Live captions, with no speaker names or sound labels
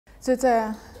So it's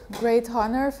a great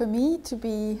honor for me to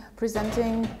be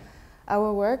presenting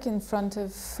our work in front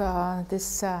of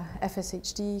this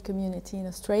FSHD community in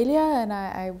Australia, and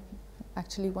I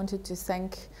actually wanted to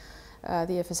thank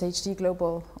the FSHD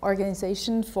Global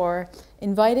Organization for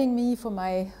inviting me for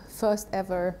my first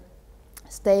ever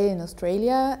stay in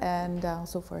Australia, and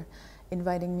also for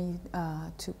inviting me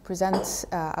to present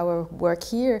our work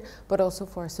here, but also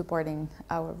for supporting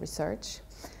our research.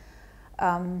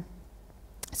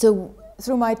 So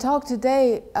through my talk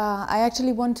today, I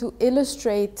actually want to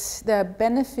illustrate the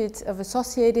benefit of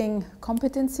associating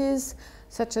competencies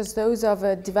such as those of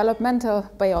a developmental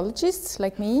biologist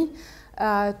like me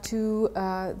to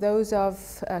those of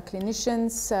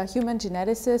clinicians, human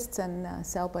geneticists and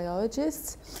cell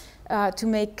biologists to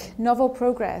make novel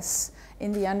progress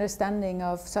in the understanding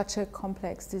of such a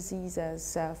complex disease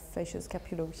as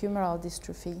facioscapulohumeral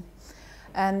dystrophy.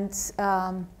 And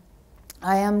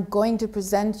I am going to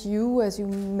present you, as you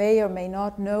may or may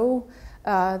not know,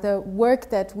 the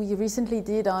work that we recently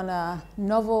did on a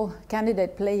novel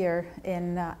candidate player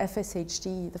in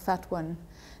FSHD, the FAT1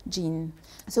 gene.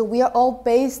 So we are all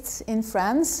based in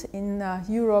France, in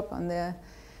Europe, on the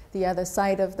other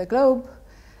side of the globe.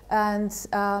 And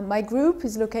my group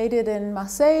is located in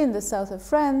Marseille, in the south of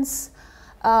France.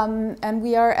 And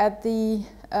we are at the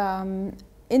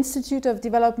Institute of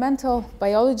Developmental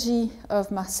Biology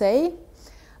of Marseille.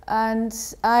 And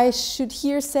I should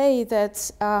here say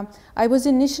that I was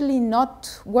initially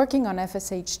not working on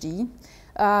FSHD.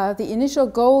 The initial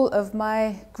goal of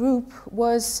my group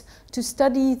was to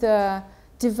study the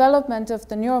development of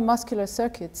the neuromuscular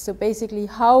circuits, so basically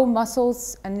how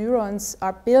muscles and neurons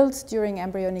are built during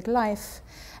embryonic life,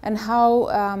 and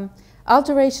how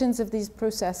alterations of these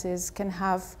processes can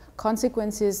have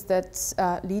consequences that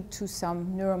lead to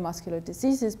some neuromuscular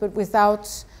diseases, but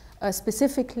without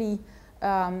specifically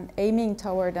aiming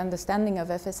toward understanding of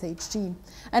FSHD.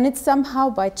 And it's somehow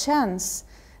by chance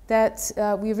that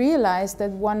we realized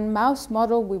that one mouse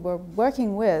model we were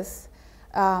working with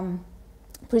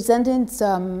presented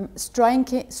some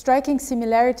striking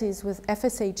similarities with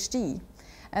FSHD.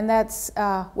 And that's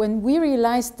when we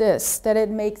realized this, that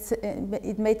it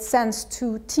made sense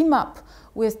to team up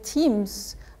with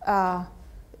teams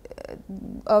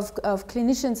of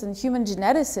clinicians and human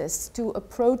geneticists to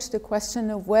approach the question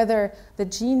of whether the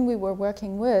gene we were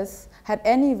working with had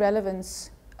any relevance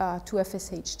to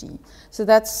FSHD. So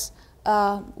that's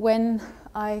when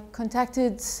I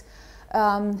contacted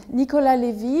Nicolas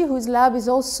Lévy, whose lab is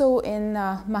also in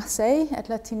Marseille at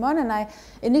La Timone, and I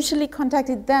initially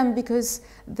contacted them because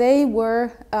they were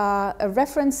a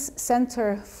reference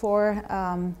center for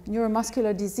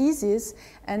neuromuscular diseases,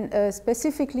 and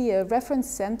specifically a reference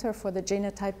center for the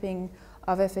genotyping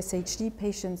of FSHD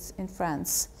patients in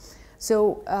France.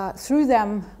 So through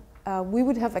them, we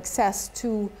would have access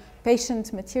to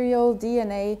patient material,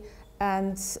 DNA,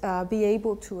 and be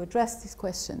able to address these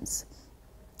questions.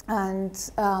 And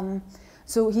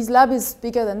so his lab is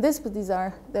bigger than this, but these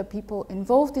are the people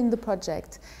involved in the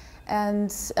project.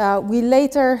 And we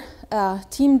later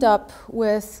teamed up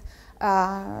with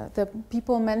the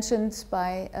people mentioned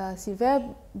by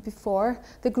Sylvain before,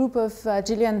 the group of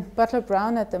Gillian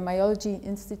Butler-Brown at the Myology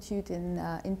Institute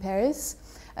in Paris.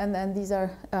 And then these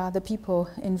are the people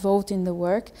involved in the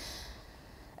work.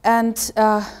 And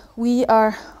we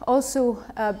are also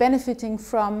benefiting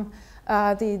from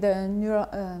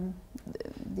the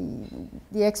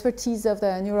expertise of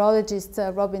the neurologist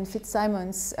Robin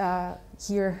Fitzsimons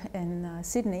here in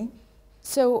Sydney.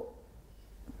 So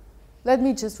let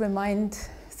me just remind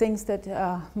things that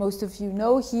most of you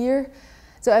know here.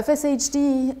 So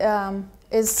FSHD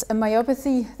is a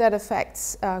myopathy that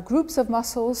affects groups of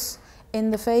muscles in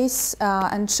the face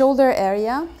and shoulder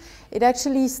area. It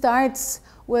actually starts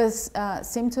with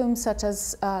symptoms such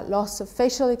as loss of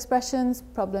facial expressions,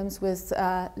 problems with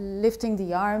lifting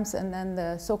the arms, and then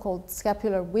the so-called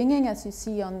scapular winging, as you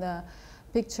see on the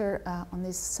picture on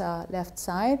this left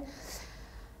side.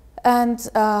 And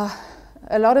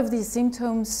a lot of these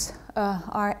symptoms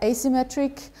are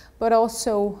asymmetric, but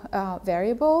also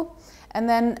variable. And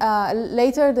then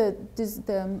later,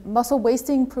 the muscle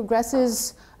wasting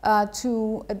progresses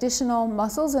to additional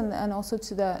muscles and also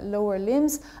to the lower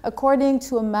limbs, according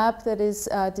to a map that is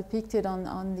depicted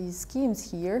on these schemes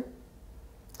here,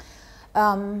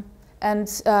 and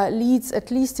leads, at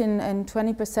least in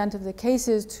 20% of the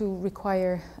cases, to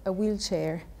require a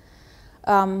wheelchair.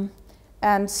 And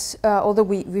although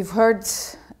we've heard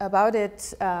about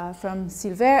it from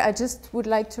Sylvain, I just would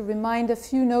like to remind a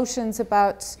few notions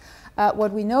about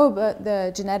what we know about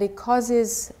the genetic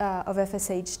causes of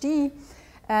FSHD.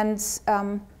 And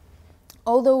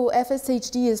although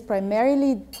FSHD is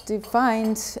primarily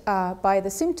defined by the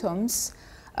symptoms,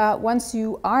 once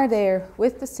you are there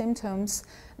with the symptoms,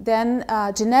 then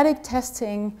genetic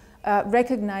testing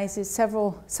recognizes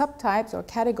several subtypes or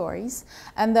categories,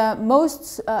 and the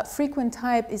most frequent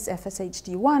type is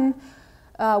FSHD1,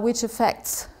 which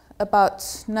affects about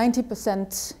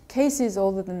 90% cases,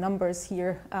 although the numbers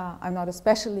here, I'm not a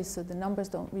specialist, so the numbers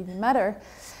don't really matter.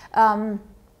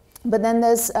 But then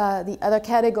there's the other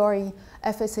category,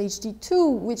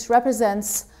 FSHD2, which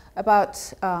represents about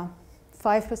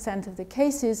 5% of the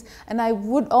cases. And I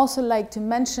would also like to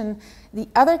mention the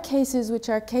other cases, which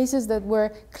are cases that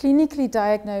were clinically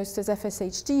diagnosed as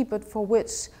FSHD, but for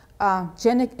which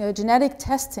genetic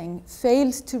testing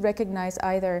failed to recognize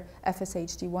either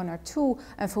FSHD1 or 2,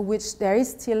 and for which there is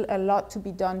still a lot to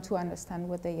be done to understand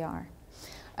what they are.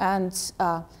 And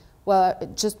well, I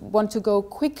just want to go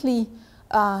quickly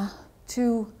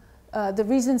to the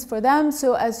reasons for them.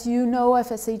 So as you know,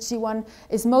 FSHD1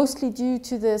 is mostly due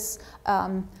to this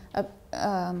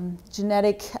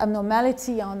genetic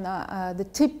abnormality on the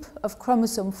tip of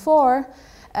chromosome 4.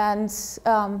 And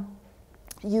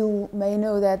you may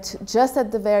know that just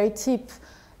at the very tip,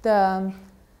 there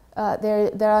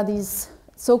are these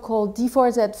so-called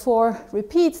D4Z4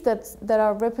 repeats that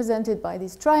are represented by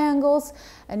these triangles.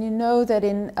 And you know that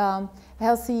in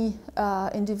healthy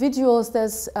individuals,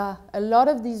 there's a lot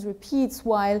of these repeats,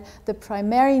 while the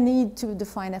primary need to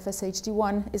define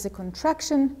FSHD1 is a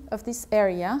contraction of this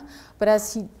area. But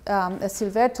as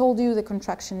Sylvain told you, the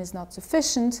contraction is not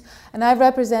sufficient. And I've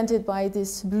represented by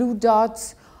these blue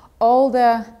dots all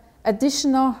the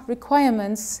additional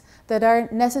requirements that are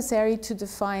necessary to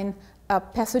define a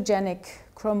pathogenic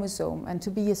chromosome and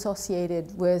to be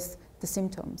associated with the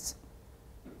symptoms.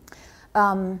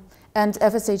 And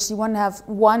FSHD1 have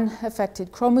one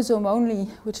affected chromosome only,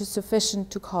 which is sufficient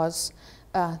to cause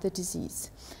the disease.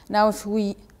 Now, if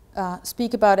we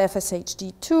speak about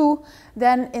FSHD2,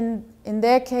 then in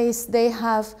their case, they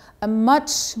have a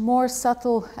much more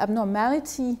subtle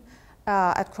abnormality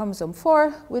at chromosome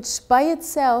 4, which by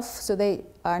itself, so they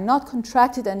are not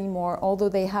contracted anymore, although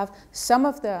they have some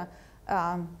of the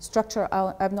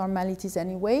structural abnormalities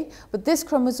anyway. But this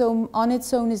chromosome on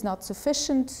its own is not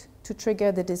sufficient to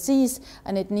trigger the disease,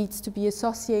 and it needs to be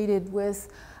associated with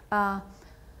the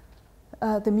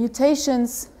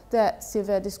mutations that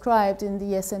Sylvain described in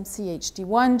the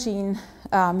SMCHD1 gene,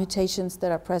 mutations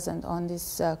that are present on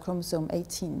this chromosome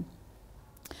 18.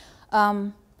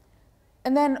 And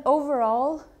then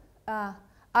overall,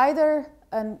 either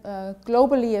a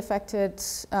globally affected,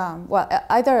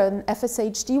 either an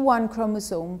FSHD1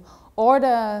 chromosome or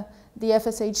the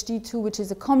FSHD2, which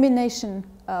is a combination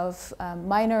of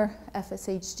minor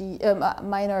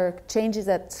minor changes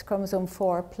at chromosome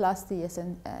 4 plus the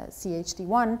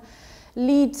SMCHD1,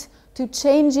 lead to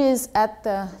changes at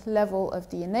the level of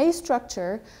DNA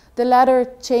structure, the latter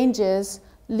changes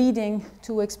leading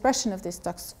to expression of this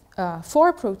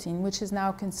DUX4 protein, which is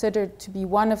now considered to be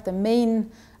one of the main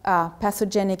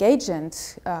pathogenic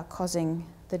agents causing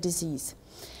the disease.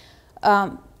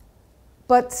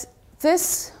 But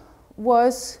this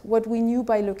was what we knew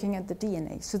by looking at the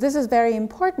DNA. So this is very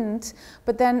important,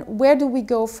 but then where do we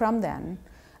go from then?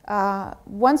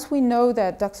 Once we know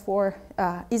that DUX4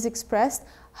 is expressed,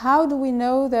 how do we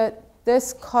know that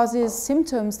this causes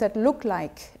symptoms that look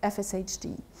like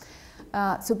FSHD?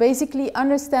 So basically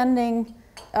understanding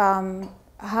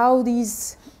how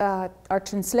these are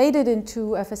translated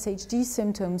into FSHD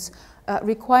symptoms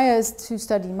requires to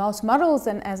study mouse models,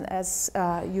 and as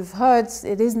you've heard,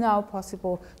 it is now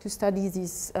possible to study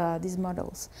these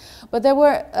models. But there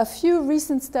were a few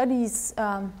recent studies,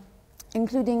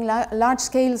 including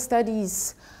large-scale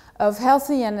studies of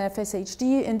healthy and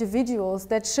FSHD individuals,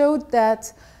 that showed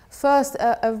that first,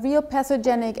 a real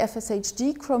pathogenic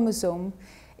FSHD chromosome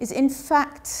is in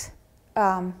fact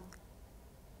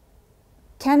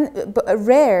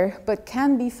rare, but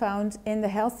can be found in the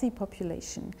healthy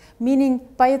population, meaning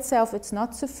by itself it's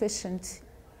not sufficient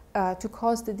to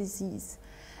cause the disease.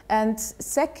 And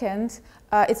second,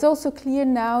 it's also clear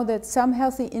now that some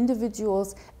healthy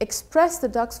individuals express the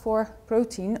DUX4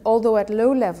 protein, although at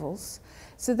low levels.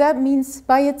 So that means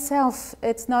by itself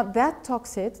it's not that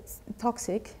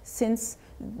toxic since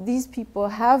these people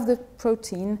have the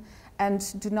protein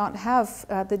and do not have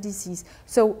the disease.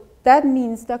 So that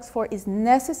means DUX4 is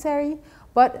necessary,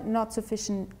 but not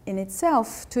sufficient in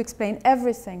itself to explain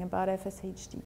everything about FSHD.